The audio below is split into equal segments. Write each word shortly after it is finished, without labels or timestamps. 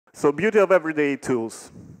So beauty of everyday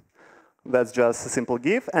tools. That's just a simple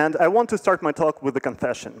GIF. And I want to start my talk with a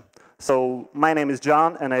confession. So my name is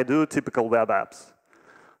John, and I do typical web apps.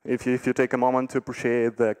 If you take a moment to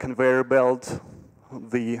appreciate the conveyor belt,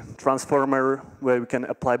 the transformer where we can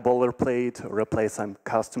apply boilerplate or apply some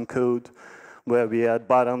custom code, where we add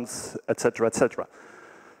buttons, etc., etc.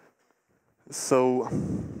 So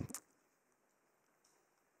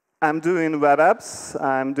I'm doing web apps.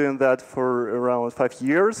 I'm doing that for around 5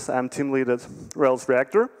 years. I'm team lead at Rails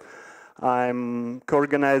Reactor. I'm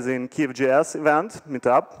co-organizing LvivJS event,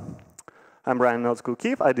 meetup. I'm Ryan Nodschool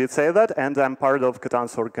Kiev, I did say that, and I'm part of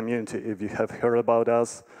Katan's org community. If you have heard about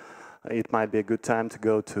us, it might be a good time to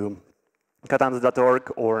go to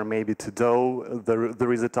katans.org or maybe to Do.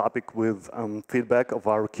 There is a topic with feedback of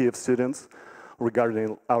our Kiev students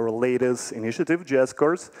regarding our latest initiative, JS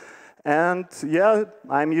course. And yeah,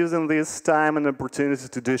 I'm using this time and opportunity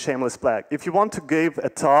to do a shameless plug. If you want to give a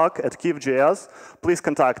talk at LvivJS, please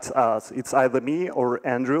contact us. It's either me or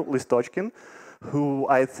Andrew Listochkin, who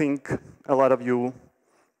I think a lot of you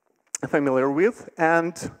are familiar with.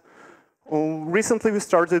 And recently we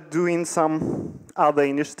started doing some other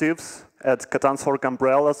initiatives at Katan's org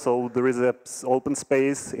umbrella. So there is an open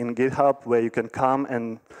space in GitHub where you can come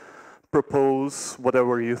and propose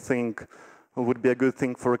whatever you think would be a good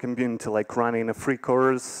thing for a community, like running a free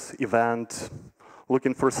course, event,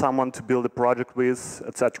 looking for someone to build a project with,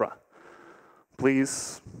 etc.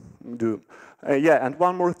 Please do. Yeah, and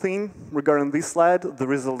one more thing regarding this slide,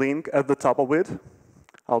 there is a link at the top of it.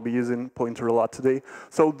 I'll be using Pointer a lot today.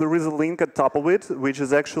 So there is a link at the top of it, which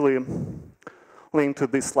is actually linked to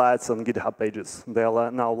these slides on GitHub pages. They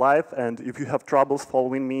are now live, and if you have troubles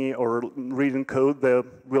following me or reading code, there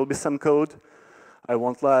will be some code. I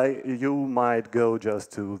won't lie, you might go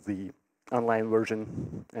just to the online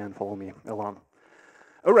version and follow me along.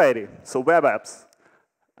 Alrighty, so web apps.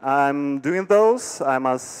 I'm doing those. I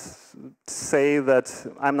must say that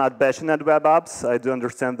I'm not bashing at web apps. I do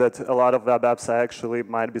understand that a lot of web apps actually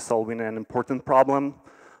might be solving an important problem.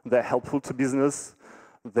 They're helpful to business.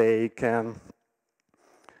 They can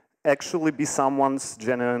actually be someone's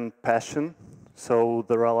genuine passion. So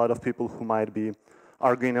there are a lot of people who might be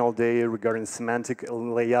arguing all day regarding semantic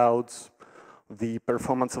layouts, the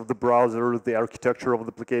performance of the browser, the architecture of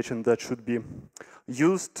the application that should be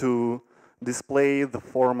used to display the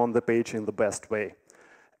form on the page in the best way.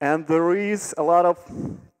 And there is a lot of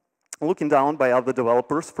looking down by other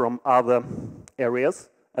developers from other areas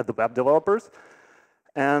at the web developers.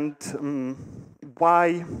 And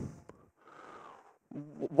why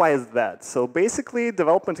is that? So basically,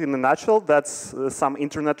 development in a nutshell, that's some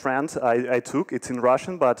internet trend I took. It's in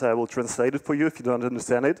Russian, but I will translate it for you if you don't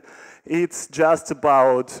understand it. It's just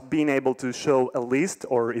about being able to show a list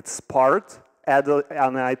or its part, add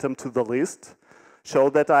an item to the list, show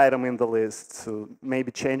that item in the list, so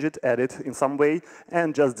maybe change it, add it in some way,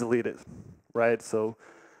 and just delete it, right? So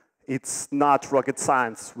it's not rocket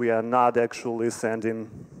science. We are not actually sending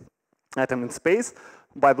item in space.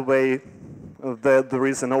 By the way, there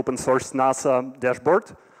is an open source NASA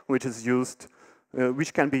dashboard, which is used,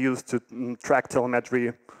 which can be used to track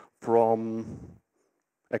telemetry from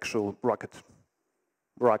actual rockets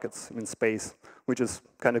in space, which is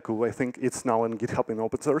kind of cool. I think it's now in GitHub in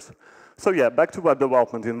open source. So yeah, back to web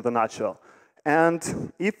development in the nutshell.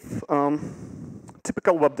 And if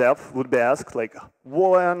typical web dev would be asked, like,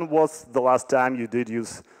 when was the last time you did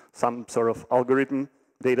use some sort of algorithm,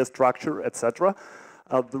 data structure, etc.?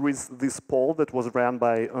 There is this poll that was ran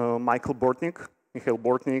by Mikhail Bortnik.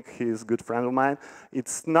 He is a good friend of mine.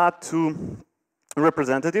 It's not too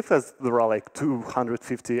representative, as there are like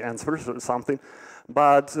 250 answers or something.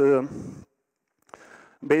 But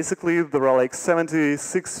basically, there are like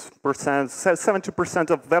 70%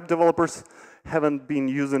 of web developers haven't been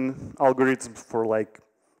using algorithms for like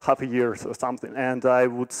half a year or something. And I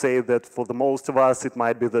would say that for the most of us, it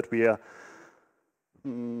might be that we are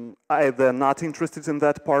either not interested in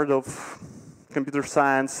that part of computer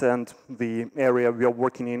science and the area we are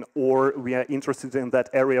working in, or we are interested in that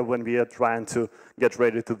area when we are trying to get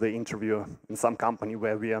ready to the interview in some company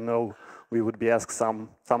where we would be asked some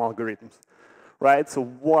algorithms, right? So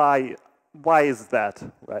why is that,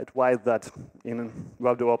 right? Why is that in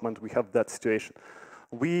web development we have that situation?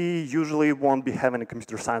 We usually won't be having a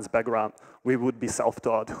computer science background. We would be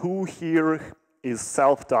self-taught. Who here is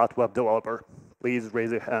self-taught web developer? Please raise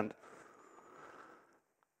your hand.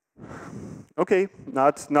 Okay,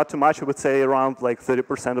 not too much. I would say around like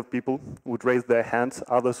 30% of people would raise their hands.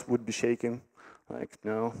 Others would be shaking. Like,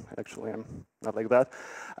 no, actually, I'm not like that.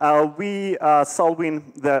 We are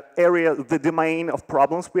solving the area, the domain of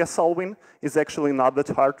problems we are solving is actually not that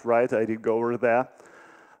hard, right? I did go over there.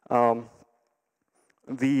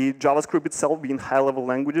 The JavaScript itself, being high-level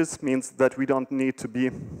languages, means that we don't need to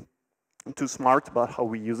be too smart about how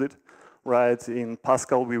we use it, right? In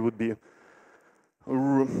Pascal, we would be,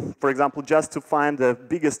 for example, just to find the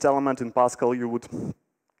biggest element in Pascal, you would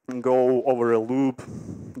go over a loop,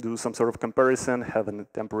 do some sort of comparison, have a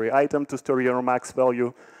temporary item to store your max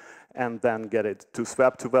value, and then get it to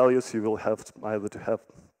swap to values. You will have either to have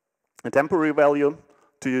a temporary value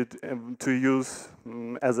to use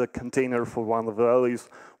as a container for one of the values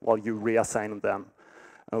while you reassign them.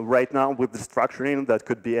 Right now, with the structuring, that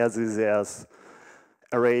could be as easy as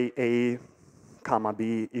array A, comma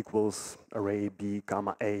B equals array B,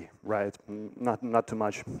 comma A, right? Not too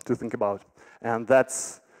much to think about. And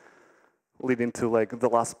that's leading to like the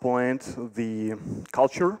last point, the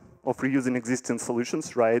culture of reusing existing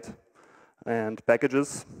solutions, right? And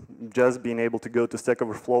packages, just being able to go to Stack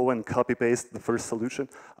Overflow and copy paste the first solution.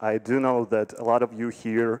 I do know that a lot of you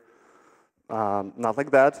here, not like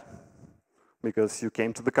that, because you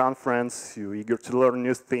came to the conference, you're eager to learn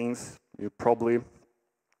new things, you probably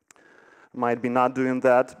might be not doing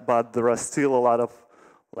that, but there are still a lot of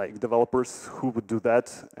like developers who would do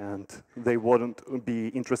that, and they wouldn't be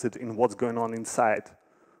interested in what's going on inside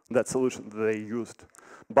that solution that they used.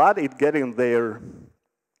 But it getting their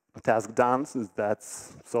task done,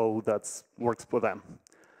 so that's works for them.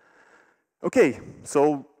 Okay,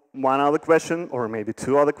 so one other question, or maybe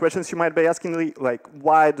two other questions you might be asking, like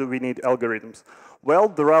why do we need algorithms? Well,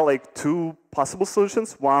 there are like two possible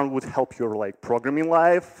solutions. One would help your like programming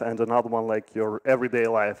life, and another one like your everyday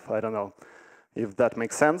life. I don't know if that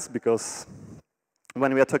makes sense, because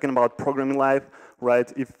when we are talking about programming life,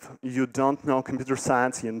 right, if you don't know computer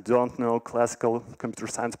science, you don't know classical computer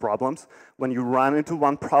science problems, when you run into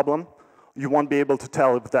one problem, you won't be able to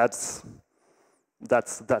tell if that's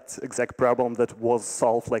that exact problem that was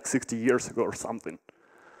solved like 60 years ago or something.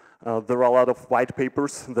 There are a lot of white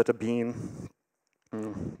papers that are being,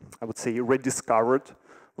 I would say, rediscovered,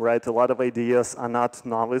 right? A lot of ideas are not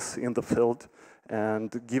novice in the field.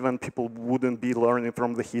 And given people wouldn't be learning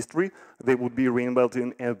from the history, they would be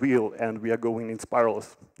reinventing a wheel, and we are going in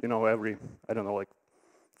spirals, you know, every, I don't know, like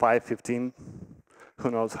 5, 15,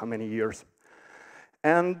 who knows how many years.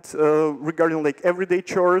 And regarding like everyday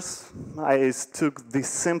chores, I took the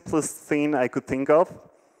simplest thing I could think of.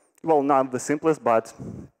 Well, not the simplest, but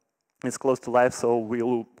it's close to life, so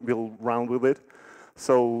we'll run with it.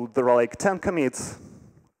 So there are like 10 commits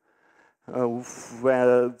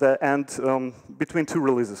between two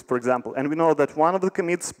releases, for example, and we know that one of the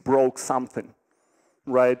commits broke something,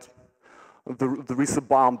 right? There is a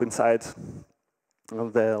bomb inside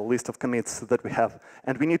the list of commits that we have,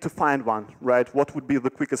 and we need to find one, right? What would be the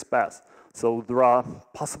quickest path? So there are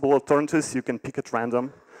possible alternatives. You can pick at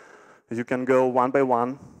random. You can go one by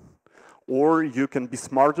one, or you can be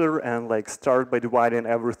smarter and like start by dividing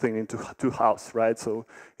everything into two halves, right? So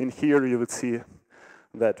in here you would see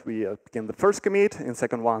that we are picking the first commit, in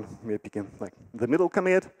second one we are picking like the middle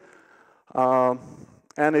commit,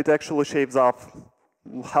 and it actually shaves off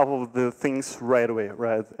half of the things right away,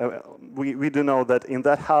 right? We do know that in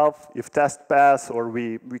that half, if test pass or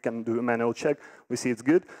we can do a manual check, we see it's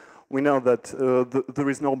good. We know that there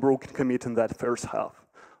is no broken commit in that first half.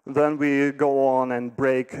 Then we go on and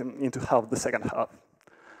break into half the second half.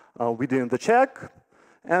 We do the check,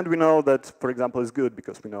 and we know that, for example, is good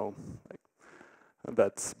because we know like,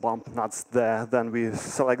 that's bump not there. Then we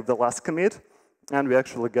select the last commit, and we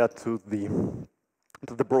actually get to the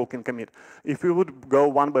broken commit. If we would go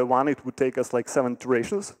one by one, it would take us like 7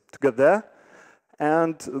 iterations to get there.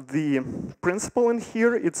 And the principle in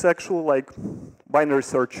here, it's actually like binary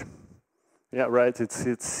search. Yeah, right. It's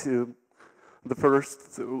the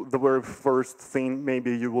very first thing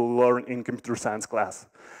maybe you will learn in computer science class,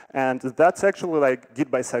 and that's actually like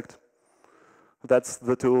Git bisect. That's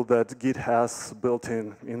the tool that Git has built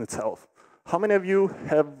in itself. How many of you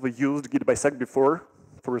have used Git bisect before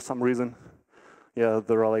for some reason? Yeah,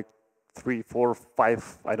 there are like 3, 4,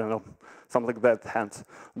 5, I don't know, something like that hands.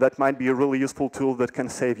 That might be a really useful tool that can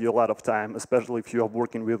save you a lot of time, especially if you are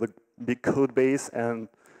working with a big code base and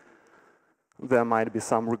there might be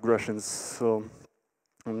some regressions so,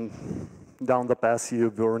 down the path you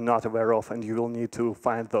were not aware of, and you will need to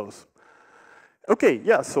find those. Okay,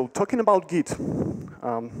 yeah, so talking about Git.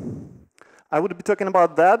 I would be talking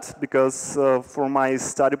about that because for my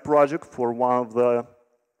study project, for one of the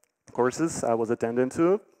courses I was attending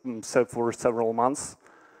to for several months,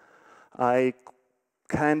 I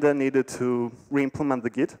kind of needed to re-implement the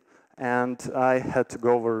Git, and I had to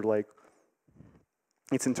go over like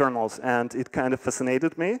its internals, and it kind of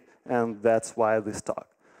fascinated me, and that's why this talk.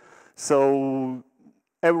 So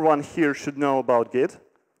everyone here should know about Git.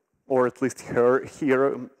 or at least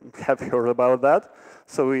have heard about that.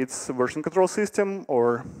 So it's a version control system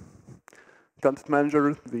or content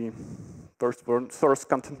manager, the first source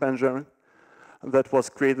content manager that was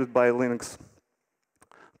created by Linux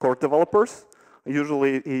core developers.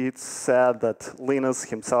 Usually it's said that Linus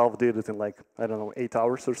himself did it in like, I don't know, 8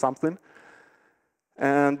 hours or something.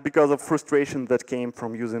 And because of frustration that came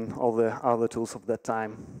from using all the other tools of that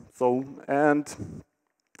time. So, and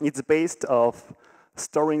it's based of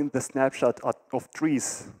storing the snapshot of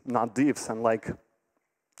trees, not divs, and like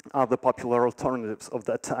other popular alternatives of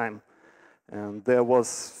that time. And there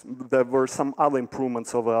were some other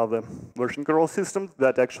improvements of other version control systems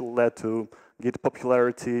that actually led to Git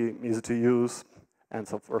popularity, easy to use, and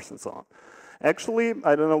so forth and so on. Actually,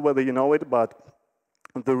 I don't know whether you know it, but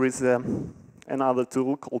there is another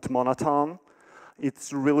tool called Monotone.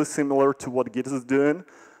 It's really similar to what Git is doing,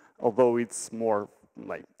 although it's more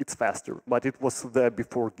like, it's faster, but it was there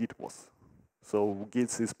before Git was. So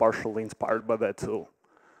Git is partially inspired by that tool.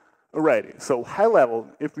 Alrighty, so high level,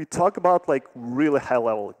 if we talk about like really high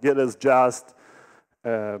level, Git is just,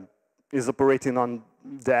 is operating on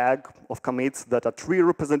DAG of commits that are tree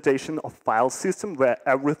representation of file system where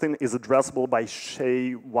everything is addressable by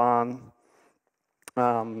SHA-1.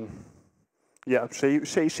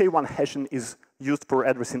 SHA-1 hashing is used for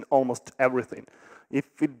addressing almost everything. If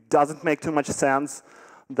it doesn't make too much sense,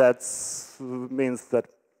 that means that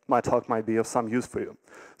my talk might be of some use for you.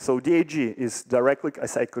 So DAG is directly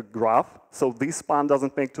acyclic graph. So this span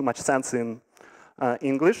doesn't make too much sense in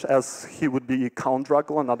English, as he would be Count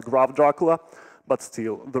Dracula, not Graph Dracula. But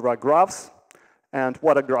still, there are graphs. And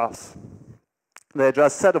what are graphs? They're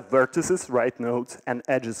just a set of vertices, right nodes, and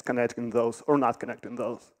edges connecting those or not connecting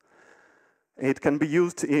those. It can be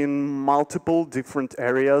used in multiple different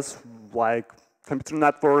areas, like computer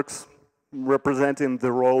networks, representing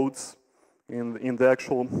the roads in the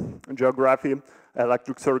actual geography,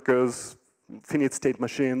 electric circuits, finite state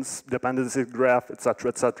machines, dependency graph, etc.,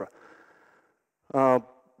 etc.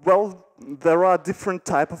 Well, there are different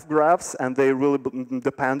types of graphs, and they really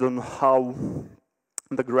depend on how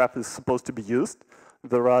the graph is supposed to be used.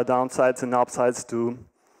 There are downsides and upsides to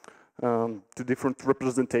different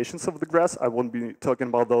representations of the graphs. I won't be talking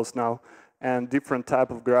about those now. And different type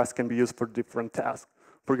of graphs can be used for different tasks.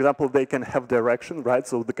 For example, they can have direction, right?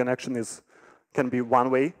 So the connection can be one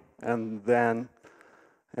way, and then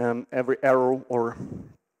every arrow or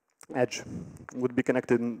edge would be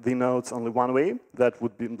connected in the nodes only one way. That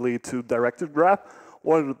would lead to directed graph,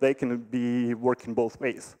 or they can be working both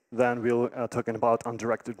ways. Then we're talking about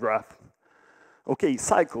undirected graph. Okay,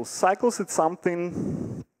 cycles. Cycles is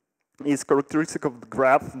something is characteristic of the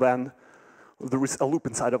graph when there is a loop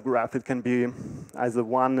inside of graph. It can be either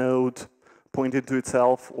one node pointing to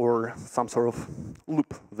itself or some sort of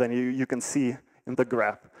loop that you can see in the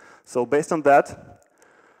graph. So based on that,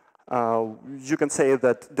 you can say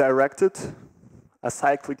that directed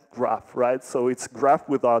acyclic graph, right? So it's graph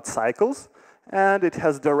without cycles, and it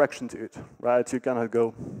has direction to it, right? You cannot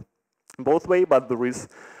go both ways, but there is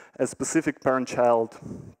a specific parent-child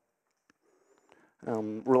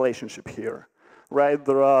relationship here, right?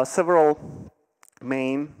 There are several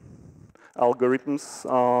main algorithms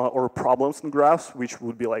or problems in graphs, which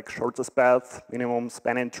would be like shortest path, minimum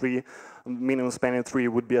spanning tree. Minimum spanning tree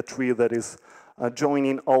would be a tree that is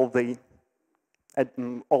joining all the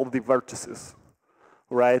vertices,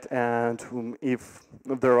 right? And if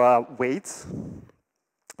there are weights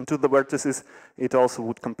to the vertices, it also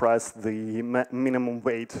would comprise the minimum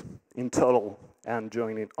weight in total and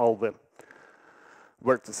joining all the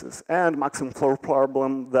vertices. And maximum floor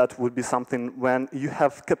problem, that would be something when you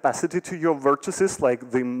have capacity to your vertices, like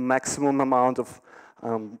the maximum amount of,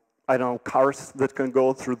 I don't know, cars that can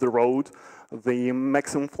go through the road. The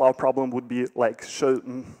maximum flow problem would be like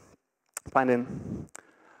finding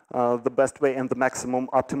the best way and the maximum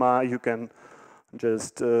optima you can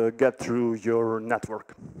just get through your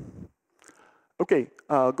network. Okay,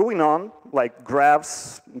 going on, like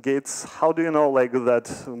graphs, Gits, how do you know like that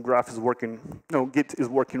graph is working? No, Git is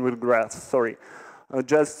working with graphs, sorry.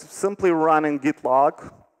 Just simply running git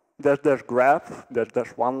log, dash graph, dash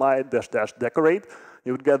one line, dash decorate,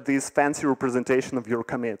 you would get this fancy representation of your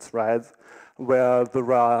commits, right? Where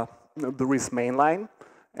there is main line,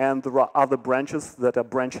 and there are other branches that are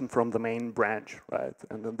branching from the main branch, right?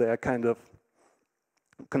 And they are kind of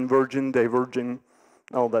converging, diverging,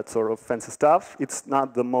 all that sort of fancy stuff. It's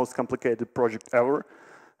not the most complicated project ever.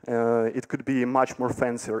 It could be much more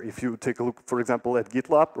fancier if you take a look, for example, at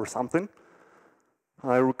GitLab or something.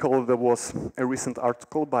 I recall there was a recent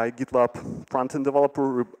article by GitLab front-end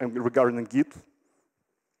developer regarding Git.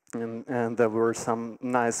 And there were some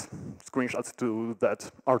nice screenshots to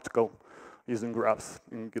that article using graphs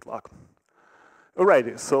in GitLab.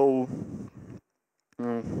 Alrighty, so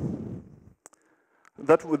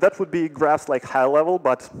that would be graphs like high level,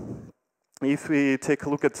 but if we take a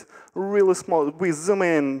look at really small, we zoom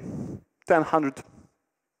in 100%,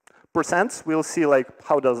 we'll see like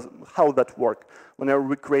how that work. Whenever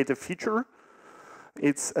we create a feature,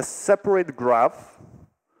 it's a separate graph.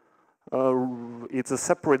 It's a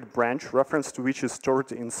separate branch, reference to which is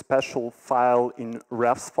stored in special file in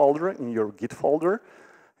refs folder, in your Git folder.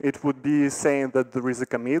 It would be saying that there is a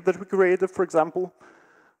commit that we created, for example.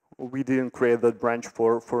 We didn't create that branch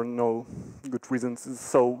for no good reasons.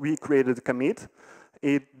 So we created a commit.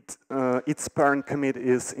 Its parent commit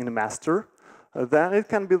is in master. Then it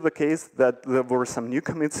can be the case that there were some new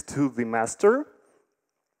commits to the master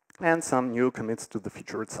and some new commits to the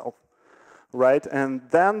feature itself. Right, and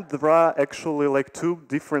then there are actually like two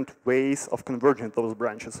different ways of converging those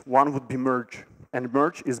branches. One would be merge, and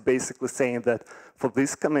merge is basically saying that for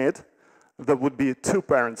this commit, there would be two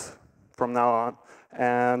parents from now on.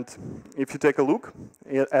 And if you take a look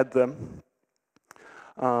at the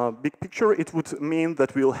big picture, it would mean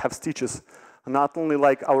that we'll have stitches. Not only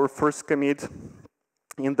like our first commit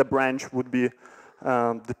in the branch would be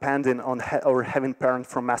depending on or having parent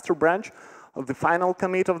from master branch, the final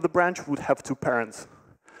commit of the branch would have two parents.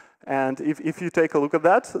 And if you take a look at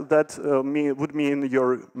that, that would mean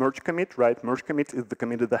your merge commit, right? Merge commit is the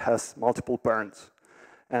commit that has multiple parents.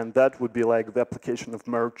 And that would be like the application of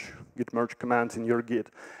merge, git merge command in your Git.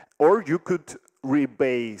 Or you could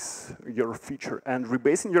rebase your feature. And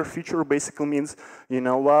rebasing your feature basically means, you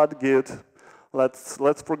know what, Git, let's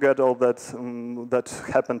forget all that, that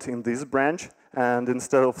happened in this branch. And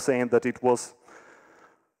instead of saying that it was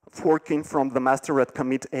forking from the master at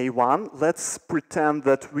commit A1, let's pretend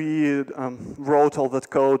that we wrote all that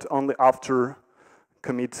code only after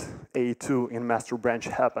commit A2 in master branch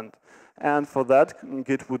happened. And for that,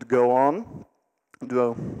 Git would go on,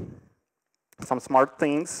 do some smart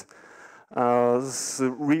things,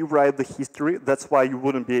 rewrite the history. That's why you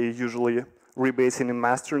wouldn't be usually rebasing in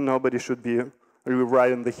master. Nobody should be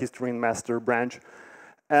rewriting the history in master branch.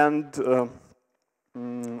 And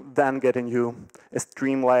then getting you a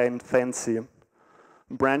streamlined, fancy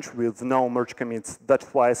branch with no merge commits. That's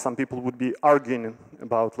why some people would be arguing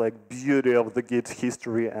about like beauty of the Git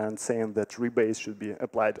history and saying that rebase should be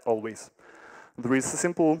applied always. There is a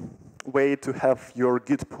simple way to have your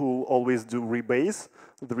Git pool always do rebase.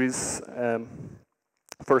 There is,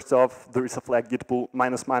 first off, there is a flag git pool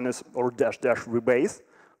 ---- or -- rebase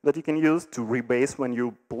that you can use to rebase when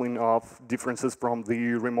you're pulling off differences from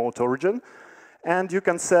the remote origin. And you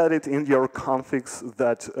can set it in your configs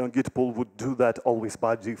that git pool would do that always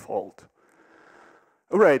by default.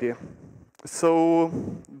 Alrighty, so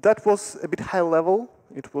that was a bit high level.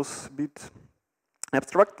 It was a bit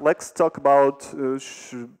abstract. Let's talk about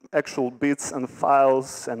actual bits and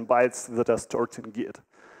files and bytes that are stored in Git.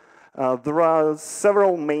 There are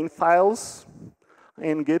several main files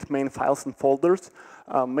in Git, main files and folders,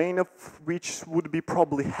 main of which would be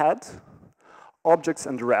probably head, objects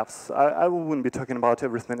and refs. I wouldn't be talking about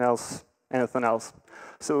anything else.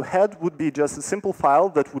 So head would be just a simple file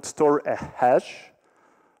that would store a hash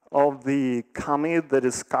of the commit that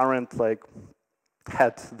is current, like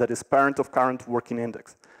head, that is parent of current working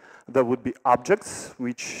index. There would be objects,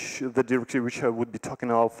 which the directory which I would be talking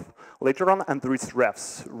of later on, and there is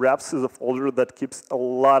refs. Refs is a folder that keeps a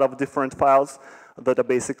lot of different files that are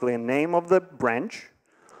basically a name of the branch,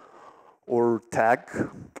 or tag,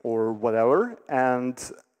 or whatever,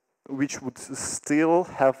 and which would still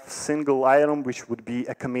have single item, which would be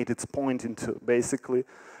a commit it's pointing to. Basically,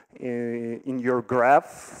 in your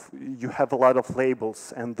graph, you have a lot of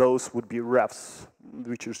labels, and those would be refs,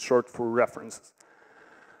 which is short for references.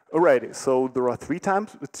 Alrighty, so there are three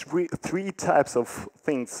types of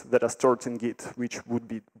things that are stored in Git, which would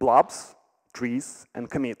be blobs, trees, and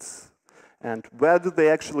commits. And where do they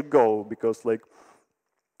actually go? Because like,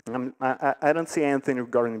 I don't see anything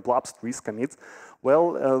regarding blobs, trees, commits.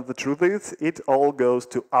 Well, the truth is, it all goes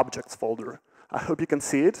to objects folder. I hope you can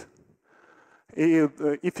see it.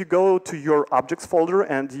 If you go to your objects folder,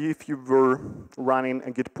 and if you were running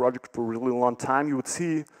a Git project for a really long time, you would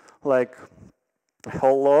see like a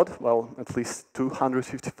whole lot, well, at least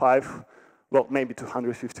 255, well, maybe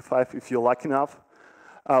 255 if you're lucky enough,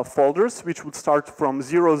 folders, which would start from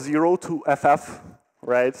 00 to FF,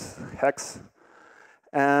 right, hex.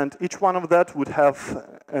 And each one of that would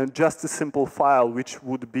have just a simple file, which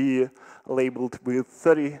would be labeled with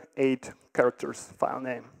 38 characters file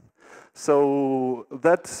name. So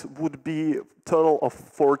that would be a total of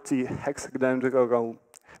 40 hexadecimal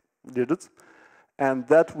digits. And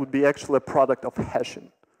that would be actually a product of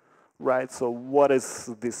hashing, right? So what is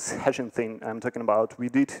this hashing thing I'm talking about? We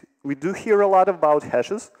do hear a lot about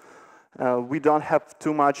hashes. We don't have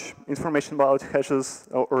too much information about hashes,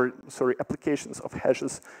 sorry, applications of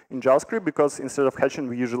hashes in JavaScript, because instead of hashing,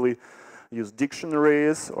 we usually use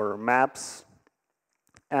dictionaries or maps.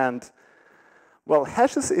 And, well,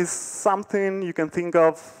 hashes is something you can think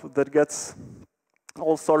of that gets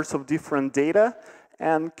all sorts of different data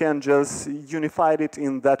and can just unify it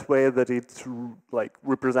in that way that it's like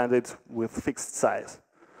represented with fixed size,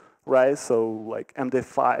 right? So like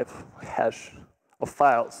MD5 hash of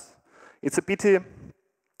files. It's a pity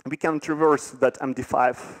we can't reverse that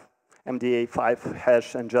MDA5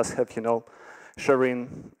 hash and just have, you know,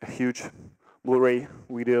 sharing a huge Blu-ray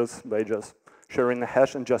videos by just sharing a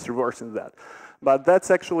hash and just reversing that. But that's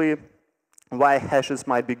actually why hashes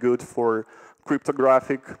might be good for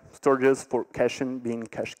cryptographic storages, for caching, being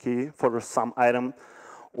cache key for some item,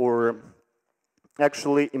 or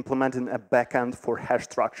actually implementing a backend for hash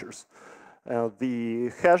structures.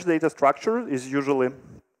 The hash data structure is usually,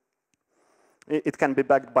 it can be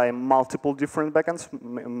backed by multiple different backends,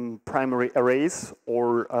 primary arrays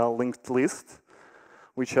or linked list,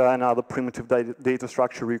 which are another primitive data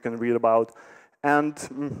structure you can read about.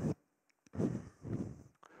 And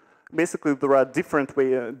basically, there are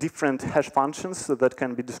different hash functions that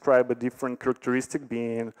can be described by different characteristics,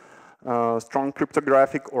 being strong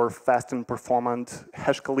cryptographic or fast and performant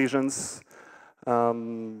hash collisions.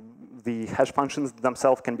 The hash functions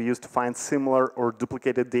themselves can be used to find similar or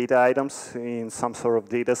duplicated data items in some sort of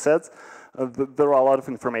data sets. There are a lot of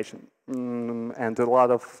information and a lot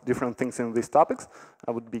of different things in these topics.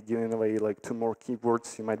 I would be giving away like 2 more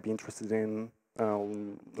keywords you might be interested in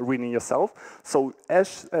reading yourself. So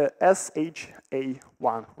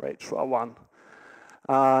SHA1, right, SHA1.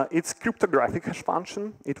 It's cryptographic hash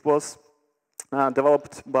function. It was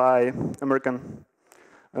developed by American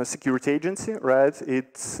security agency, right?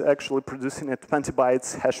 It's actually producing a 20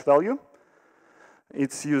 bytes hash value.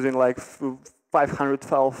 It's using like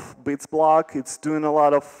 512 bits block. It's doing a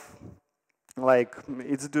lot of, like,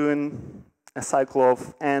 it's doing a cycle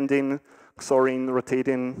of ANDing, XORing,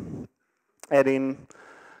 rotating, adding,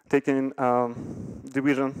 taking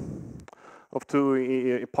division of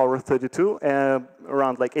 2 power 32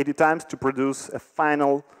 around like 80 times to produce a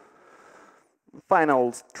final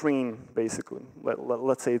string, basically.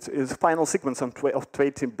 Let's say it's a final sequence of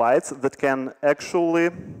 20 bytes that can actually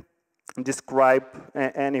describe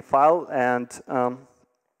any file. And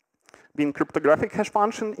being cryptographic hash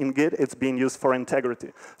function in Git, it's being used for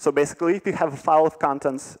integrity. So basically, if you have a file of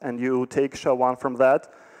contents and you take SHA1 from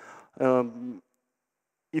that,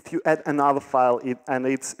 if you add another file and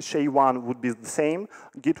its SHA1 would be the same,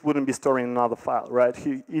 Git wouldn't be storing another file, right?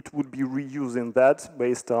 It would be reusing that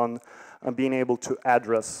based on being able to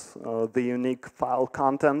address the unique file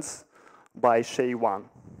contents by SHA1.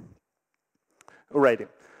 Alrighty.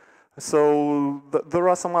 So there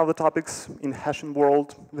are some other topics in hashing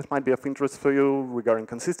world that might be of interest for you regarding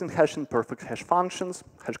consistent hashing, perfect hash functions,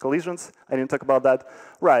 hash collisions. I didn't talk about that.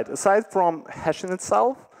 Right. Aside from hashing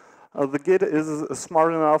itself, the Git is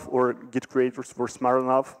smart enough, or Git creators were smart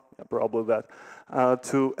enough, yeah, probably that,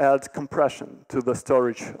 to add compression to the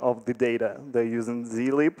storage of the data. They're using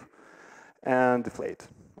zlib and deflate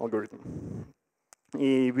algorithm,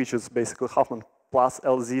 which is basically Huffman plus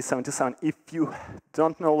LZ77. If you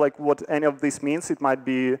don't know like what any of this means, it might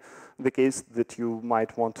be the case that you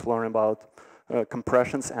might want to learn about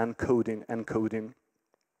compressions and encoding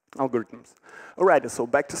algorithms. Alright, so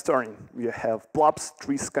back to storing. We have blobs,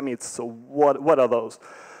 trees, commits. So what are those?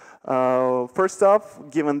 First off,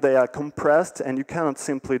 given they are compressed and you cannot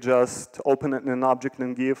simply just open an object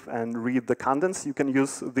in GIF and read the contents, you can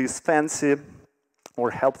use this fancy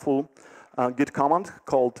or helpful Git command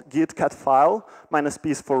called git cat file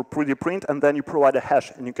 -p for pretty print, and then you provide a hash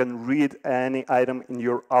and you can read any item in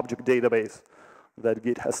your object database that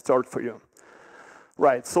Git has stored for you.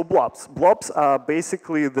 Right, so blobs. Blobs are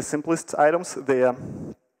basically the simplest items. They are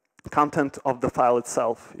content of the file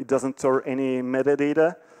itself. It doesn't store any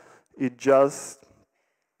metadata. It just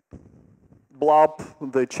blob,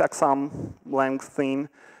 the checksum length thing,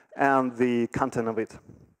 and the content of it.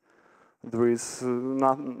 There is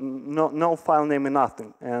no file name and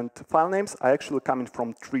nothing. And file names are actually coming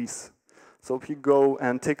from trees. So if you go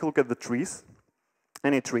and take a look at the trees,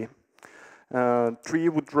 any tree, tree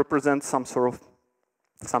would represent some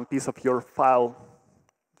piece of your file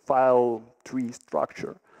tree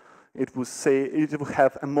structure. It would say, it would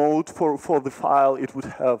have a mode for the file, it would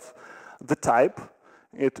have the type,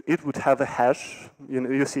 it would have a hash.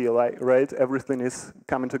 You see, right? Everything is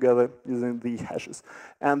coming together using the hashes.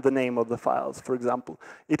 And the name of the files, for example.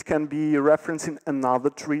 It can be referencing another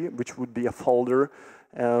tree, which would be a folder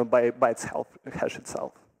by itself, hash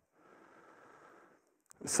itself.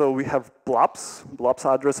 So we have blobs. Blobs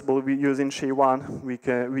are addressable using SHA-1.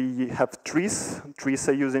 We have trees. Trees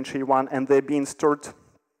are using SHA-1, and they're being stored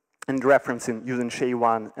and referencing using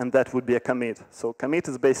SHA-1, and that would be a commit. So commit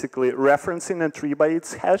is basically referencing a tree by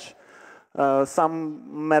its hash, some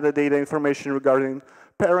metadata information regarding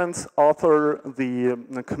parents, author, the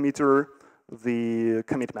committer, the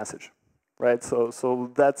commit message, right?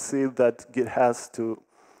 So that's it that Git has to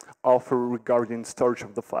offer regarding storage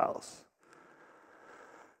of the files.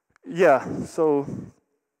 Yeah, so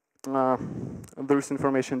there is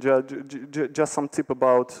information, just some tip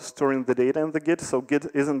about storing the data in the Git. So Git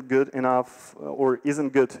isn't good enough, or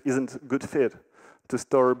isn't good fit to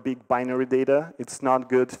store big binary data. It's not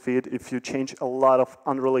good fit if you change a lot of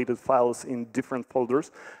unrelated files in different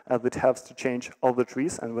folders, as it has to change all the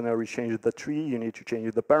trees. And whenever you change the tree, you need to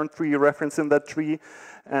change the parent tree referencing that tree,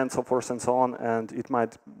 and so forth and so on. And it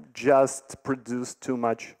might just produce too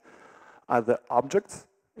much either objects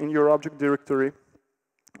in your object directory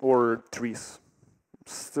or trees.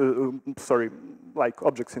 Sorry, like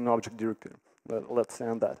objects in object directory. Let's say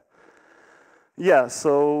on that. Yeah,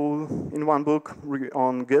 so in one book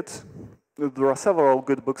on Git, there are several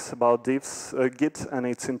good books about divs, Git and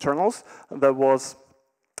its internals, that was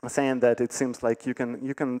saying that it seems like you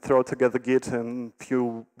can throw together Git in a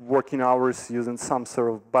few working hours using some sort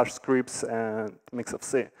of bash scripts and mix of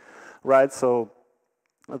C, right? So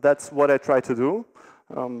that's what I try to do.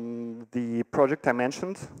 The project I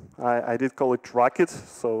mentioned, I did call it Rocket,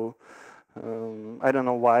 so I don't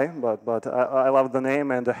know why, but I love the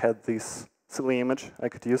name, and I had this silly image I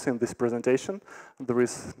could use in this presentation. There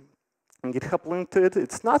is a GitHub link to it.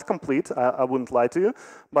 It's not complete, I wouldn't lie to you,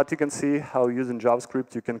 but you can see how using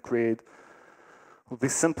JavaScript you can create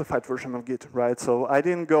this simplified version of Git, right? So I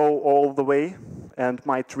didn't go all the way, and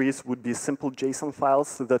my trees would be simple JSON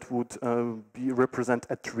files that would represent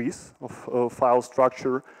a trees of file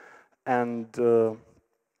structure, and the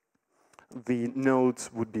nodes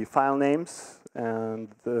would be file names, and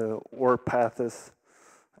or paths,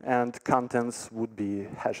 and contents would be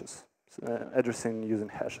hashes, addressing using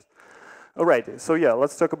hashes. All right, so yeah,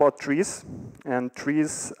 let's talk about trees. And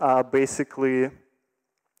trees are basically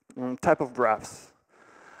type of graphs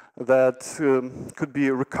that could be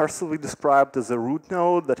recursively described as a root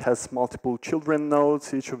node that has multiple children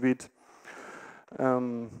nodes, each of it.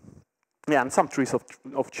 Yeah, and some trees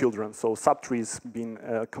of children, so subtrees being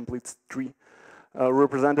a complete tree,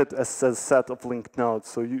 represented as a set of linked nodes.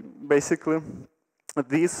 So you basically,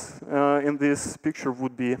 these in this picture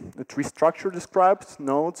would be a tree structure described,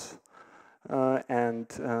 nodes, and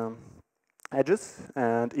edges,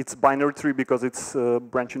 and it's binary tree because its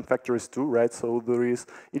branching factor is 2, right? So there is,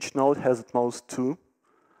 each node has at most 2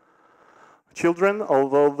 children,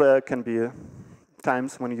 although there can be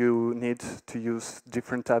times when you need to use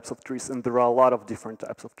different types of trees, and there are a lot of different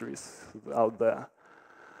types of trees out there,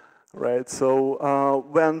 right? So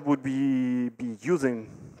when would we be using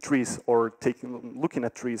trees or looking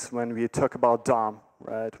at trees when we talk about DOM,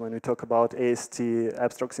 right? When we talk about AST,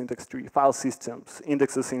 abstract syntax tree, file systems,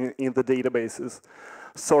 indexes in the databases,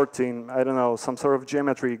 sorting, I don't know, some sort of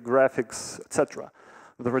geometry, graphics, etc.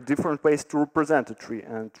 There are different ways to represent a tree,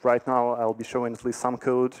 and right now I'll be showing at least some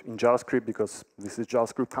code in JavaScript because this is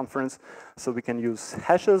JavaScript conference, so we can use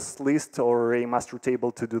hashes, list, or array master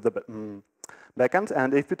table to do the backend.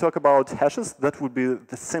 And if we talk about hashes, that would be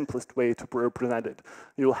the simplest way to represent it.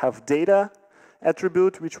 You'll have data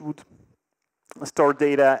attribute, which would store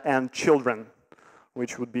data, and children,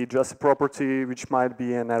 which would be just a property, which might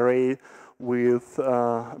be an array with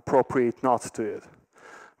appropriate nodes to it,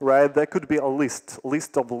 right? That could be a list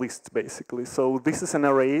of lists, basically. So this is an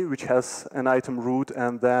array which has an item root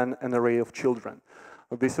and then an array of children.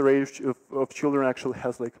 This array of children actually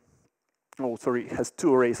has like, has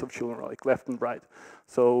 2 arrays of children, like left and right.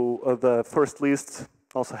 So the first list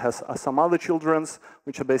also has some other children's,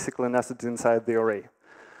 which are basically nested inside the array.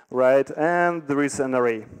 Right, and there is an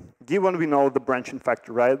array. Given we know the branching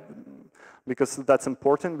factor, right? Because that's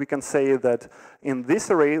important, we can say that in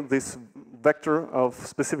this array, this vector of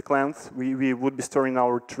specific length, we would be storing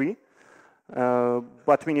our tree.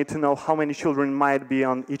 But we need to know how many children might be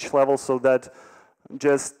on each level, so that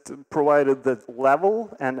just provided the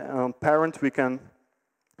level and parent, we can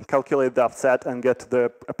calculate the offset and get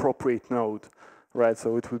the appropriate node, right?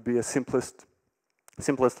 So it would be a simplest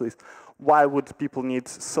list. Why would people need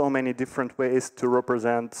so many different ways to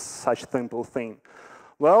represent such simple thing?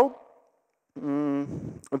 Well,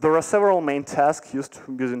 There are several main tasks used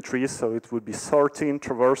using trees, so it would be sorting,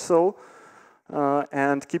 traversal,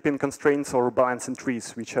 and keeping constraints or balancing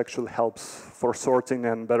trees, which actually helps for sorting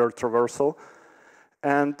and better traversal.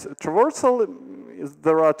 And traversal,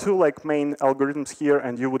 there are two main algorithms here,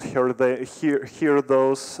 and you would hear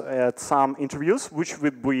those at some interviews, which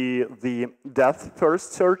would be the depth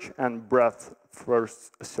first search and breadth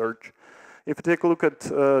first search. If you take a look at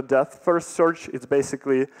depth first search, it's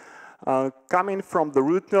basically coming from the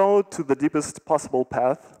root node to the deepest possible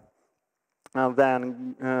path, and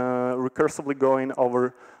then recursively going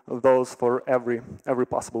over those for every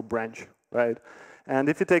possible branch, right? And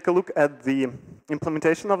if you take a look at the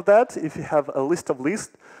implementation of that, if you have a list of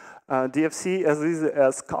lists, DFC as easy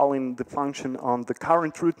as calling the function on the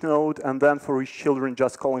current root node, and then for each children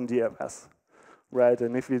just calling DFS, right?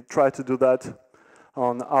 And if we try to do that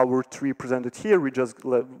on our tree presented here,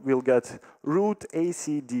 we'll get root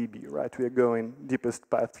ACDB, right? We are going deepest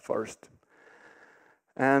path first.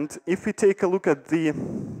 And if we take a look at the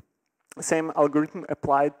same algorithm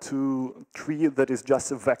applied to tree that is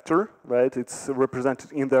just a vector, right? It's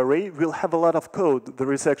represented in the array. We'll have a lot of code.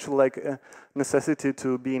 There is actually a necessity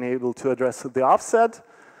to being able to address the offset.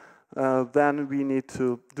 Then we need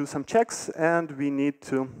to do some checks, and we need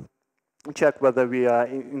to check whether we are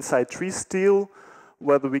inside tree still,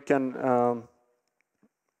 whether we can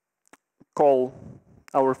call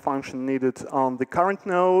our function needed on the current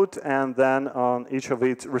node, and then on each of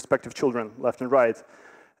its respective children, left and right.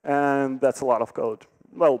 And that's a lot of code.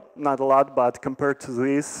 Well, not a lot, but compared to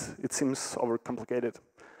this, it seems overcomplicated.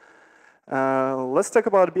 Let's talk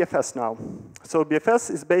about BFS now. So BFS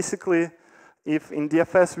is basically, if in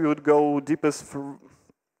DFS we would go deepest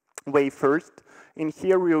way first, in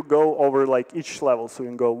here we'll go over each level. So we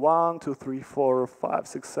can go 1, 2, 3, 4, 5,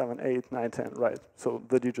 6, 7, 8, 9, 10, right? So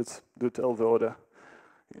the digits do tell the order.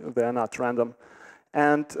 They are not random.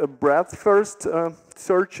 And breadth first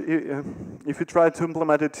search, if you try to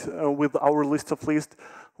implement it with our list of lists,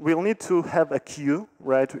 we'll need to have a queue,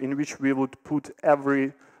 right, in which we would put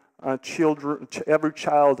every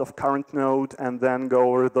child of current node and then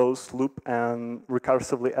go over those loop and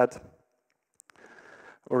recursively add,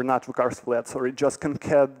 or not recursively add, sorry, just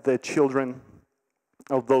concat the children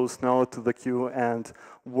of those nodes to the queue and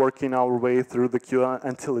working our way through the queue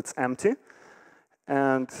until it's empty,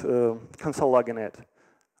 and console logging it.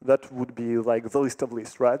 That would be the list of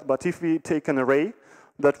lists, right? But if we take an array,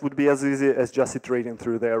 that would be as easy as just iterating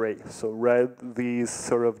through the array. So these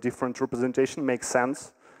sort of different representation makes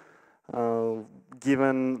sense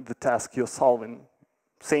given the task you're solving.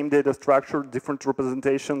 Same data structure, different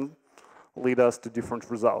representation lead us to different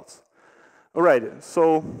results. All right,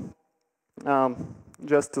 so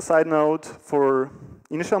just a side note, for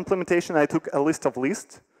initial implementation, I took a list of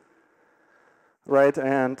lists, right,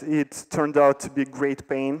 and it turned out to be great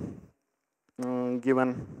pain,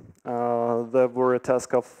 given there were a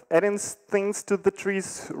task of adding things to the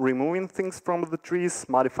trees, removing things from the trees,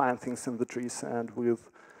 modifying things in the trees, and with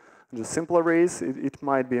just simple arrays, it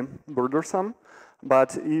might be burdensome.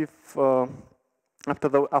 But if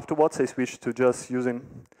afterwards I switched to just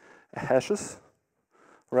using hashes,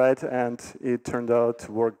 right, and it turned out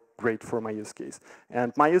to work great for my use case.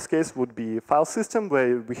 And my use case would be a file system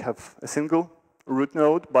where we have a single root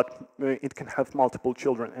node, but it can have multiple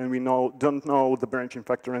children, and we don't know the branching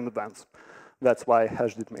factor in advance. That's why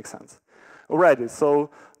hash did make sense. Alrighty, so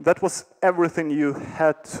that was everything you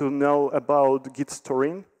had to know about Git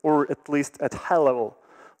storing, or at least at high level,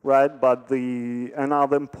 right? But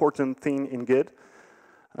another important thing in Git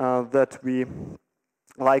that we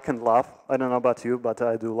like and love, I don't know about you, but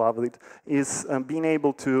I do love it, is being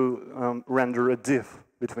able to render a diff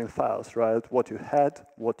between files, right? What you had,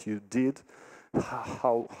 what you did,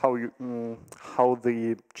 how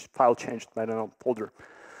the file changed, I don't know, folder.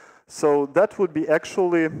 So that would be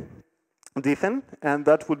actually diffing, and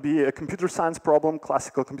that would be a computer science problem,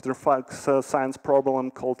 classical computer science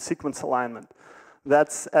problem called sequence alignment.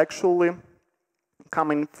 That's actually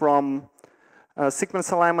coming from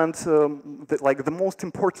sequence alignment. The most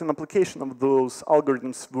important application of those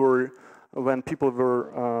algorithms were when people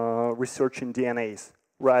were researching DNAs,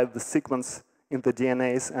 right? The sequence in the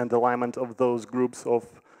DNAs and alignment of those groups of,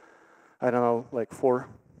 I don't know,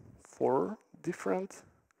 four different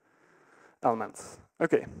elements.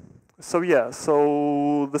 Okay, so yeah,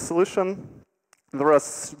 so the solution, there are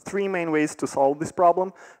three main ways to solve this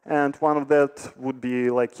problem, and one of that would be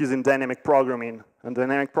using dynamic programming. And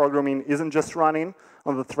dynamic programming isn't just running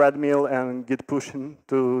on the thread mill and Git pushing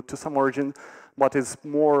to some origin, but is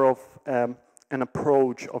more of an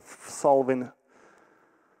approach of solving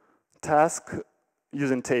task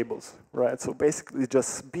using tables, right? So basically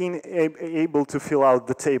just being able to fill out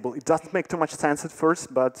the table. It doesn't make too much sense at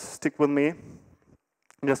first, but stick with me.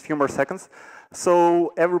 Just a few more seconds.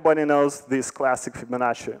 So everybody knows this classic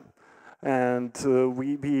Fibonacci. And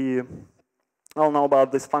we all know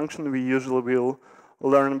about this function. We usually will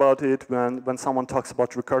learn about it when someone talks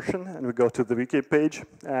about recursion, and we go to the wiki page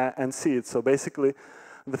and see it. So basically,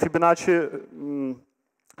 the Fibonacci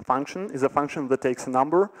function is a function that takes a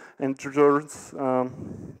number and returns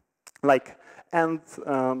like nth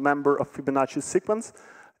member of Fibonacci sequence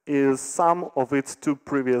is sum of its two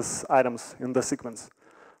previous items in the sequence,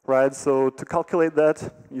 right? So to calculate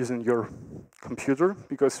that using your computer,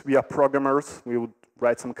 because we are programmers, we would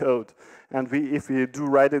write some code. And if we do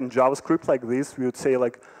write it in JavaScript like this, we would say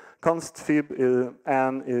like const fib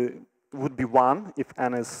n would be 1 if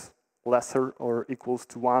n is lesser or equals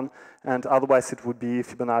to 1, and otherwise it would be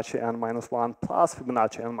Fibonacci n minus 1 plus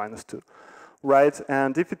Fibonacci n minus 2, right?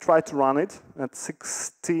 And if you try to run it at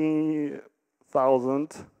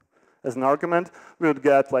 60,000 as an argument, we would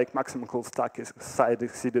get like maximum call stack size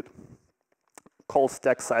exceeded, call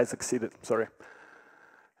stack size exceeded, sorry.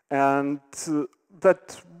 And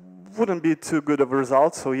that wouldn't be too good of a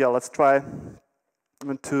result, so yeah, let's try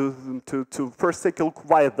to first take a look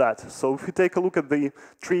why that. So if you take a look at the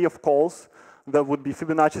tree of calls, that would be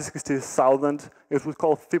Fibonacci 60,000. It would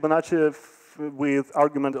call Fibonacci with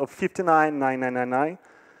argument of 59,9999,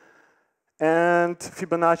 and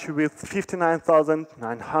Fibonacci with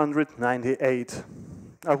 59,998.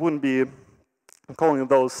 I wouldn't be calling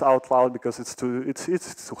those out loud because it's too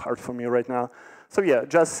hard for me right now. So yeah,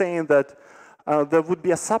 just saying that there would be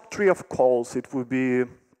a subtree of calls. It would be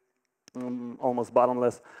almost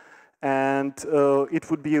bottomless, and it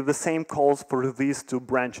would be the same calls for these two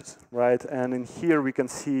branches, right? And in here we can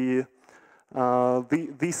see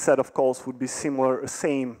this set of calls would be same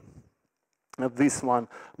as this one,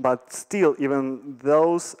 but still, even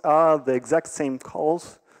those are the exact same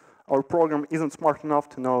calls, our program isn't smart enough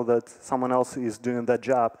to know that someone else is doing that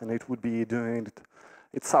job, and it would be doing it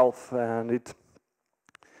itself, and it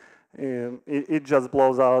just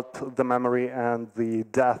blows out the memory and the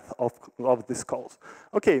depth of these calls.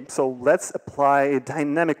 Okay, so let's apply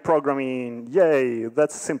dynamic programming. Yay,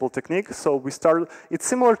 that's a simple technique. So we start, it's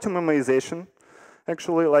similar to memorization,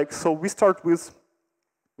 actually. Like, so we start with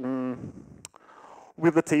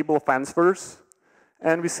the table of answers,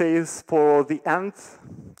 and we say for the nth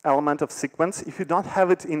element of sequence, if you don't have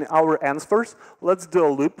it in our answers, let's do a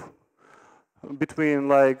loop between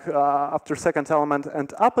like after second element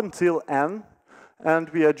and up until n, and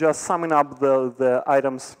we are just summing up the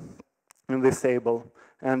items in this table,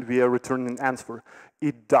 and we are returning an answer.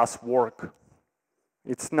 It does work.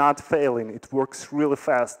 It's not failing. It works really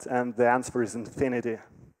fast, and the answer is infinity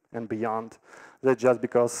and beyond. That's just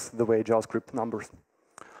because the way JavaScript numbers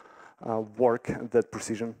work at that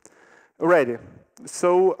precision. Alrighty.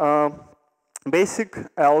 So basic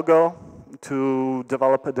algo to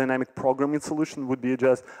develop a dynamic programming solution would be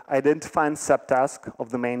just identifying subtask of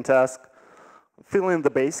the main task, fill in the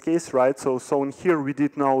base case, right? So in here we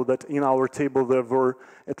did know that in our table there were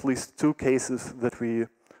at least 2 cases that we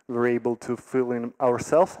were able to fill in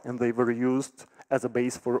ourselves, and they were used as a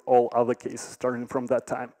base for all other cases starting from that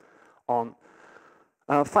time on.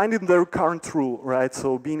 Finding the recurrent rule, right?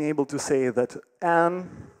 So being able to say that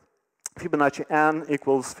Fibonacci n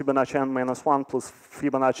equals Fibonacci n minus 1 plus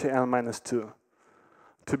Fibonacci n minus 2.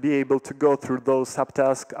 To be able to go through those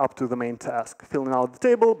subtasks up to the main task. Filling out the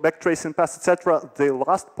table, backtracing past, etc. The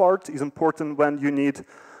last part is important when you need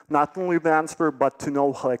not only the answer, but to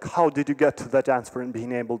know like how did you get to that answer and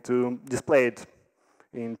being able to display it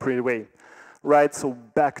in pretty way. Right, so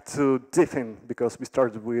back to diffing, because we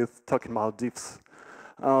started with talking about diffs.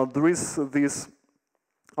 There is this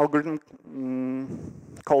algorithm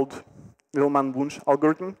called Millman-Wunsch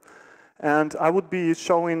algorithm, and I would be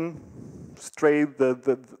showing straight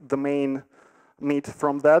the main meat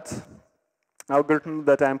from that algorithm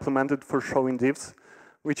that I implemented for showing diffs,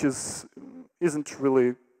 which isn't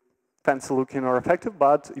really fancy looking or effective,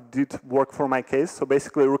 but it did work for my case. So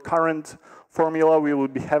basically, recurrent formula we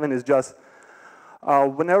would be having is just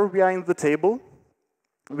whenever we are in the table,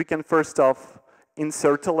 we can first off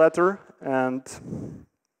insert a letter and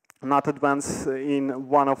not advance in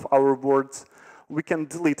one of our words. We can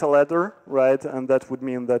delete a letter, right? And that would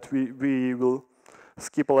mean that we will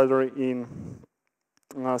skip a letter in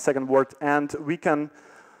second word, and we can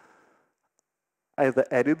either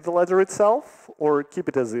edit the letter itself or keep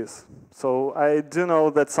it as is. So I do know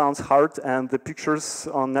that sounds hard, and the pictures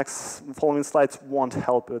on following slides won't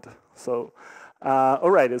help it. So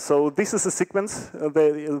Alright, so this is a sequence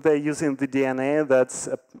they're using the DNA. That's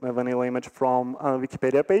a vanilla image from a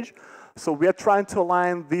Wikipedia page. So we are trying to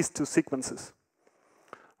align these two sequences.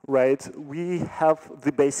 Right, we have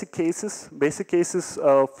the basic cases. Basic cases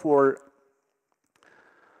for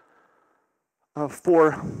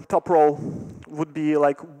top row would be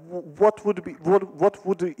like, what would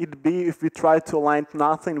it be if we tried to align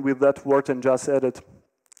nothing with that word and just added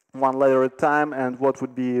one letter at a time? And what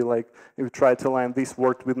would be like if we tried to align this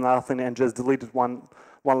word with nothing and just deleted one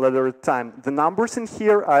letter at a time? The numbers in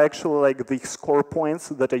here are actually like the score points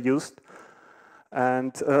that I used.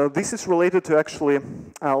 And this is related to actually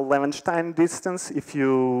Lapshyn distance, if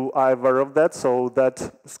you are aware of that. So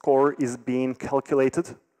that score is being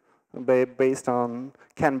calculated based on,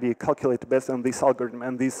 can be calculated based on this algorithm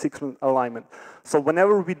and this sequence alignment. So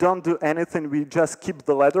whenever we don't do anything, we just keep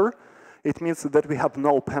the letter, it means that we have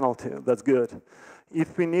no penalty. That's good.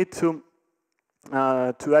 If we need to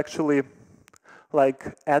actually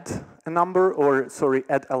like add a number, or sorry,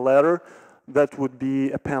 add a letter, that would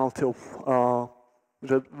be a penalty of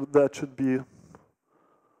that should be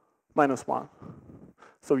 -1.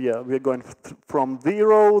 So yeah, we're going from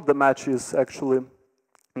 0. The match is actually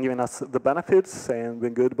giving us the benefits, saying we're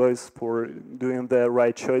good boys for doing the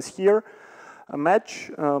right choice here. A match,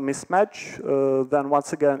 mismatch, then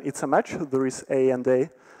once again it's a match. There is A and A,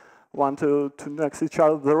 one to next each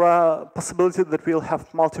other. There are possibilities that we'll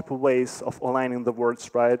have multiple ways of aligning the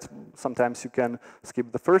words, right? Sometimes you can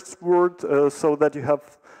skip the first word so that you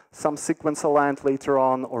have some sequence aligned later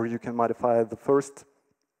on, or you can modify the first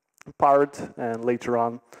part and later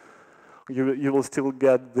on you will still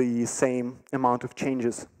get the same amount of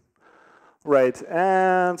changes. Right,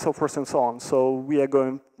 and so forth and so on. So we are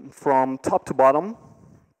going from top to bottom,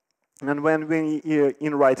 and when we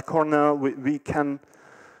in right corner we can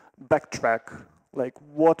backtrack, like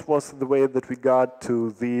what was the way that we got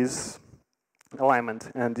to this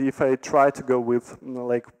alignment. And if I try to go with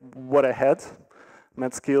like what I had,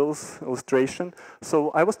 math skills, illustration. So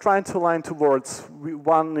I was trying to align two words.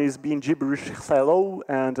 One is being gibberish hello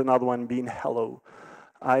and another one being hello.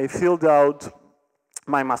 I filled out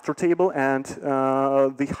my master table, and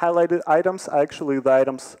the highlighted items are actually the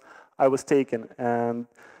items I was taking. And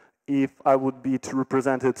if I would be to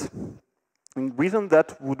represent it in reason,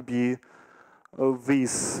 that would be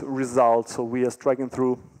this result. So we are striking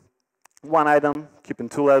through one item, keeping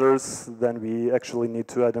 2 letters, then we actually need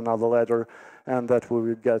to add another letter, and that we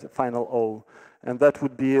will get a final O. And that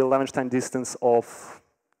would be a Lapshyn distance of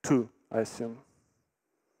 2, I assume.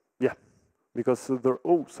 Yeah, because there,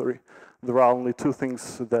 oh, sorry, there are only 2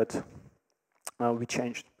 things that we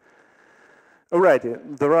changed. Alrighty,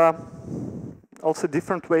 there are also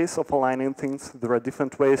different ways of aligning things. There are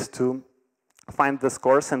different ways to find the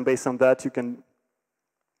scores, and based on that you can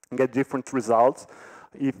get different results.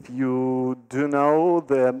 If you do know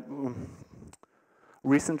the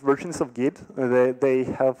recent versions of Git, they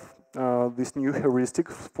have this new heuristic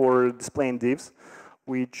for displaying divs,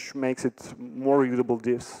 which makes it more readable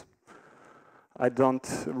divs. I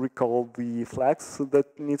don't recall the flags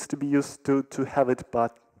that needs to be used to have it,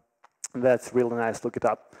 but that's really nice, look it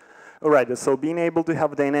up. Alright, so being able to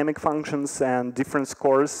have dynamic functions and different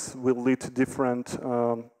scores will lead to different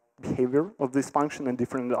behavior of this function and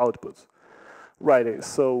different outputs. Right,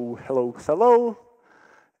 so hello, hello.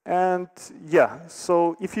 And yeah,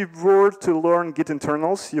 so if you were to learn Git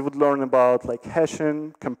internals, you would learn about like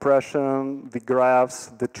hashing, compression, the graphs,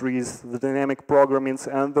 the trees, the dynamic programmings,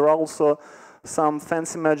 and there are also some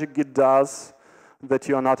fancy magic Git does that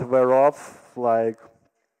you are not aware of, like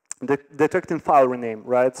detecting file rename,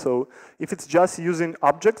 right? So if it's just using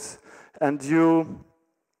objects and you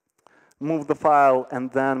move the file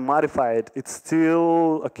and then modify it, it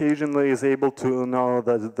still occasionally is able to know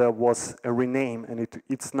that there was a rename, and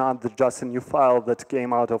it's not just a new file that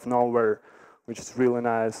came out of nowhere, which is really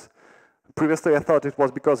nice. Previously I thought it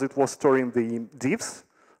was because it was storing the divs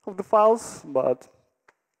of the files, but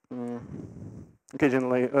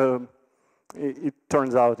occasionally it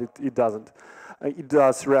turns out it doesn't. It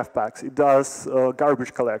does ref packs, it does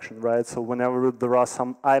garbage collection, right? So whenever there are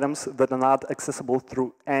some items that are not accessible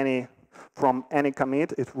through from any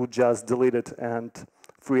commit, it would just delete it and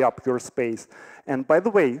free up your space. And by the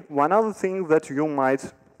way, one other thing that you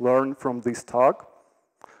might learn from this talk,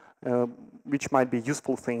 which might be a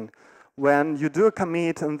useful thing, when you do a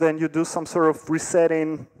commit and then you do some sort of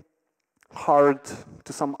resetting hard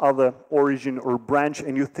to some other origin or branch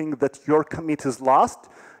and you think that your commit is lost,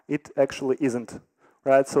 it actually isn't,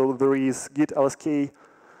 right? So there is git lsk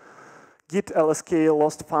git lsk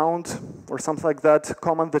lost found or something like that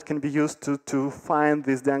command that can be used to find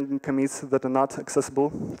these dangling commits that are not accessible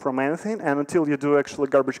from anything. And until you do actually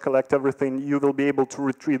garbage collect everything, you will be able to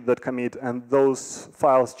retrieve that commit and those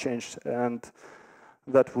files changed. And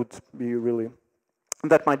that would be really,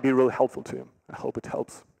 that might be really helpful to you. I hope it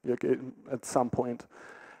helps at some point.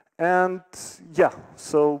 And yeah,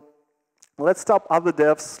 so let's stop other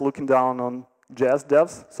devs looking down on JS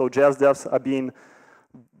devs. So JS devs are being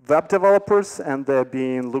web developers, and they're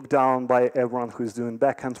being looked down by everyone who's doing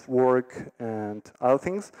backend work and other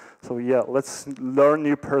things. So yeah, let's learn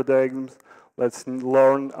new paradigms, let's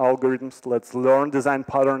learn algorithms, let's learn design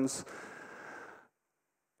patterns.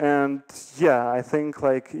 And yeah, I think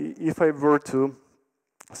like if I were to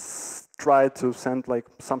try to send like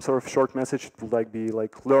some sort of short message, it would like be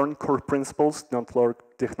like learn core principles, don't learn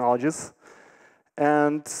technologies.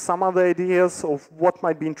 And some other ideas of what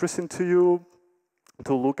might be interesting to you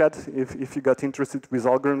to look at if you got interested with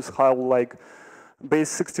algorithms, how like base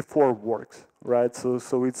 64 works, right?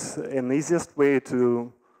 So it's an easiest way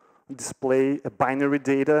to display a binary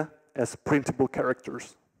data as printable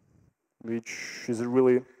characters, which is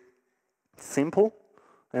really simple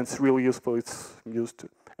and it's really useful. It's used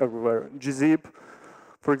everywhere. gzip,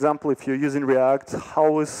 for example, if you're using React,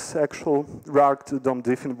 how is actual React DOM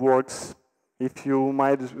diffing works? If you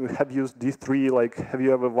might have used D3, like have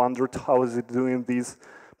you ever wondered how is it doing these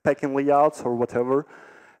packing layouts or whatever?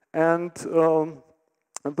 And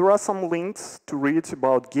there are some links to read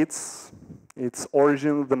about Gits, its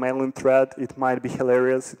origin, the mailing thread. It might be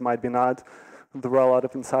hilarious, it might be not. There are a lot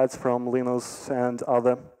of insights from Linus and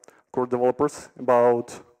other core developers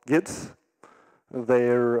about Git,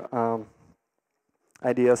 their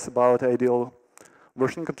ideas about ideal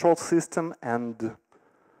version control system, and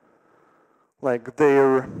like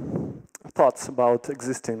their thoughts about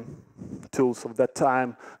existing tools of that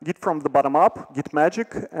time. Git from the bottom up, Git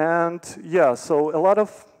magic, and yeah, so a lot of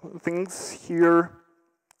things here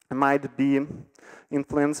might be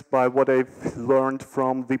influenced by what I've learned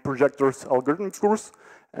from the projectors algorithm course,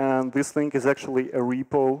 and this link is actually a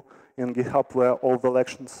repo in GitHub where all the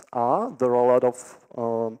lections are. There are a lot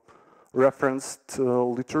of referenced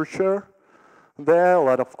literature there, a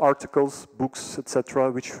lot of articles, books, etc.,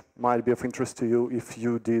 which might be of interest to you if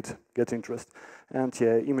you did get interest. And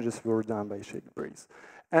yeah, images were done by Shake Breeze.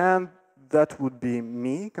 And that would be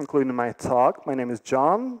me concluding my talk. My name is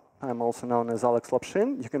John. I'm also known as Alex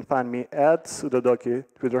Lapshyn. You can find me at sudodoki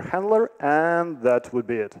Twitter handler, and that would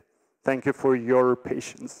be it. Thank you for your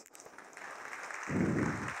patience.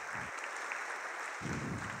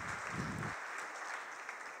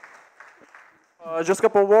 Just a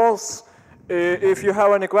couple of words. If you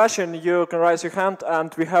have any question, you can raise your hand,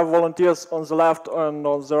 and we have volunteers on the left and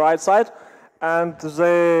on the right side, and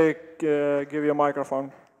they give you a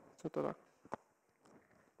microphone.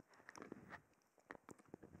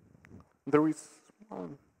 There is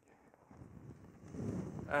one.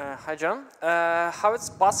 Hi, John. How it's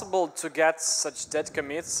possible to get such dead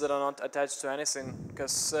commits that are not attached to anything?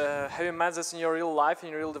 Because have you met this in your real life, in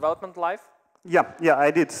your real development life? Yeah,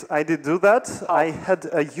 I did do that. How? I had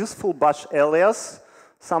a useful bash alias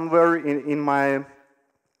somewhere in my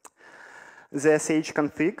ZSH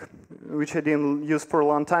config, which I didn't use for a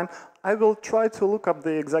long time. I will try to look up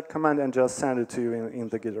the exact command and just send it to you in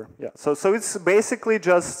the Gitter. Yeah. So it's basically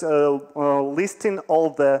just listing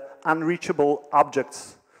all the unreachable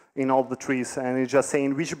objects in all the trees, and it's just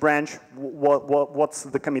saying which branch, what's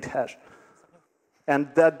the commit hash.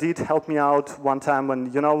 And that did help me out one time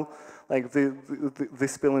when, you know, like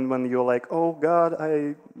this feeling when you're like, oh God,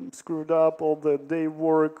 I screwed up all the day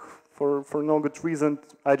work for no good reason.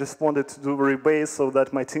 I just wanted to do rebase so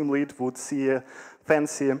that my team lead would see a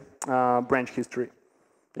fancy branch history.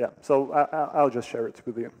 Yeah, so I'll just share it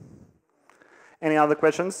with you. Any other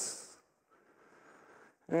questions?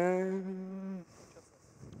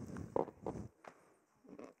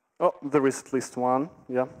 Oh, there is at least one,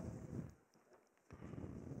 yeah.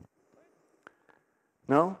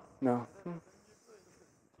 No? No.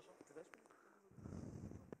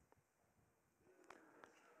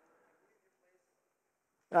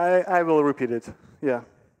 I will repeat it, yeah.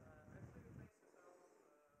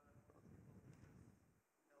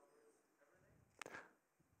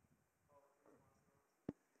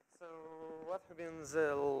 So what have been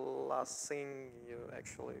the last thing you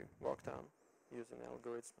actually worked on using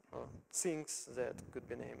algorithms, or things that could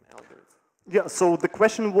be named algorithms? Yeah, so the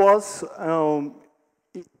question was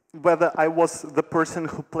whether I was the person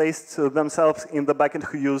who placed themselves in the backend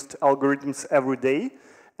who used algorithms every day.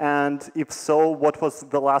 And if so, what was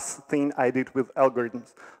the last thing I did with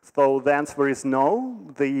algorithms? So the answer is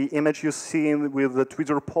no. The image you see with the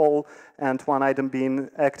Twitter poll and one item being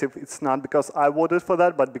active, it's not because I voted for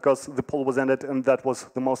that, but because the poll was ended and that was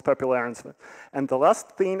the most popular answer. And the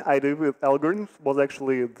last thing I did with algorithms was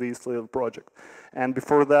actually this little project. And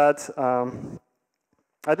before that,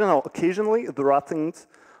 I don't know, occasionally there are things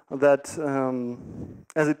that,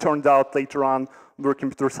 as it turned out later on, were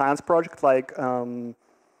computer science projects like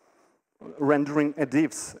rendering a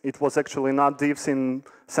diffs. It was actually not diffs in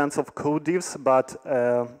sense of code diffs, but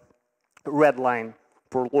red line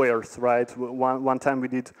for lawyers, right? One time we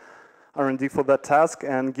did R&D for that task,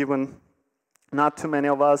 and given not too many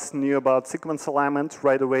of us knew about sequence alignment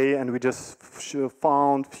right away, and we just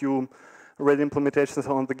found few ready implementations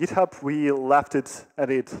on the GitHub, we left it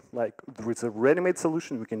at it. Like, there is a ready-made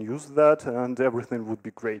solution, we can use that, and everything would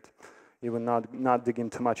be great. Even not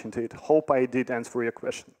digging too much into it. Hope I did answer your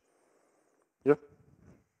question. Yep.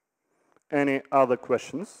 Any other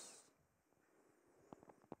questions?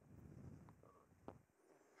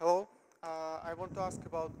 Hello. I want to ask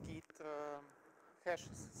about Git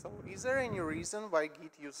hashes. So is there any reason why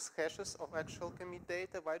Git uses hashes of actual commit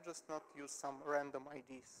data? Why just not use some random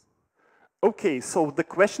IDs? Okay, so the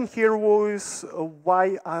question here was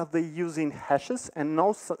why are they using hashes and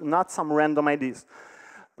not some random IDs?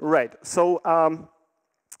 Right, so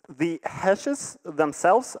the hashes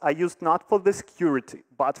themselves are used not for the security,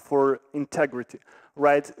 but for integrity,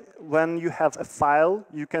 right? When you have a file,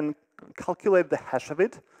 you can calculate the hash of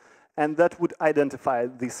it, and that would identify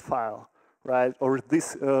this file, right? Or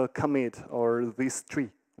this commit, or this tree,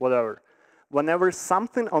 whatever. Whenever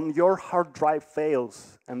something on your hard drive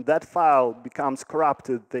fails, and that file becomes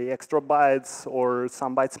corrupted, the extra bytes or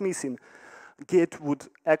some bytes missing, Git would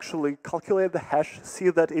actually calculate the hash, see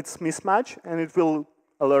that it's mismatch, and it will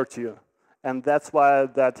alert you. And that's why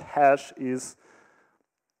that hash is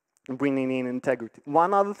bringing in integrity.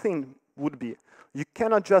 One other thing would be, you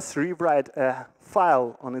cannot just rewrite a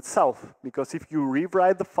file on itself, because if you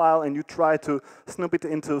rewrite the file and you try to snoop it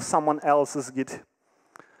into someone else's Git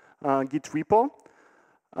repo,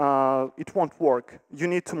 it won't work. You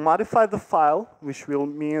need to modify the file, which will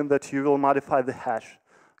mean that you will modify the hash.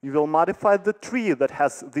 You will modify the tree that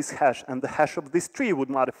has this hash, and the hash of this tree would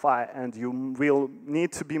modify, and you will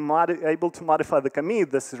need to be able to modify the commit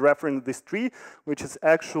that is referring this tree, which is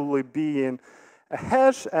actually being a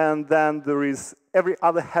hash, and then there is every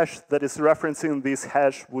other hash that is referencing this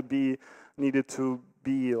hash would be needed to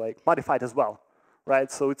be like modified as well,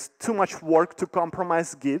 right? So it's too much work to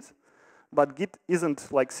compromise Git, but Git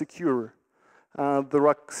isn't like secure. There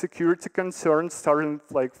are security concerns starting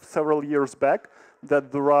like several years back,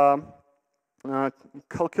 that there are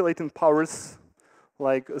calculating powers,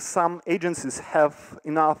 like some agencies have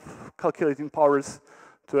enough calculating powers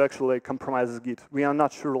to actually compromise Git. We are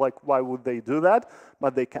not sure like why would they do that,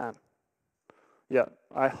 but they can. Yeah,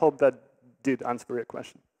 I hope that did answer your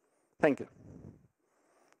question. Thank you.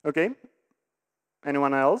 Okay,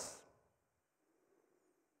 anyone else?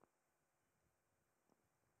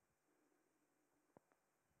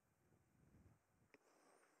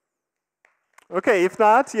 Okay, if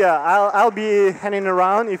not, yeah, I'll be hanging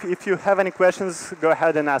around. If you have any questions, go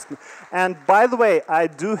ahead and ask me. And by the way, I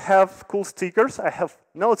do have cool stickers. I have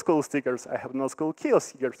Node School stickers. I have Node School Kio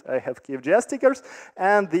stickers. I have KFJS stickers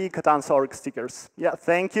and the Catan.org stickers. Yeah,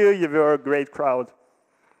 thank you. You were a great crowd.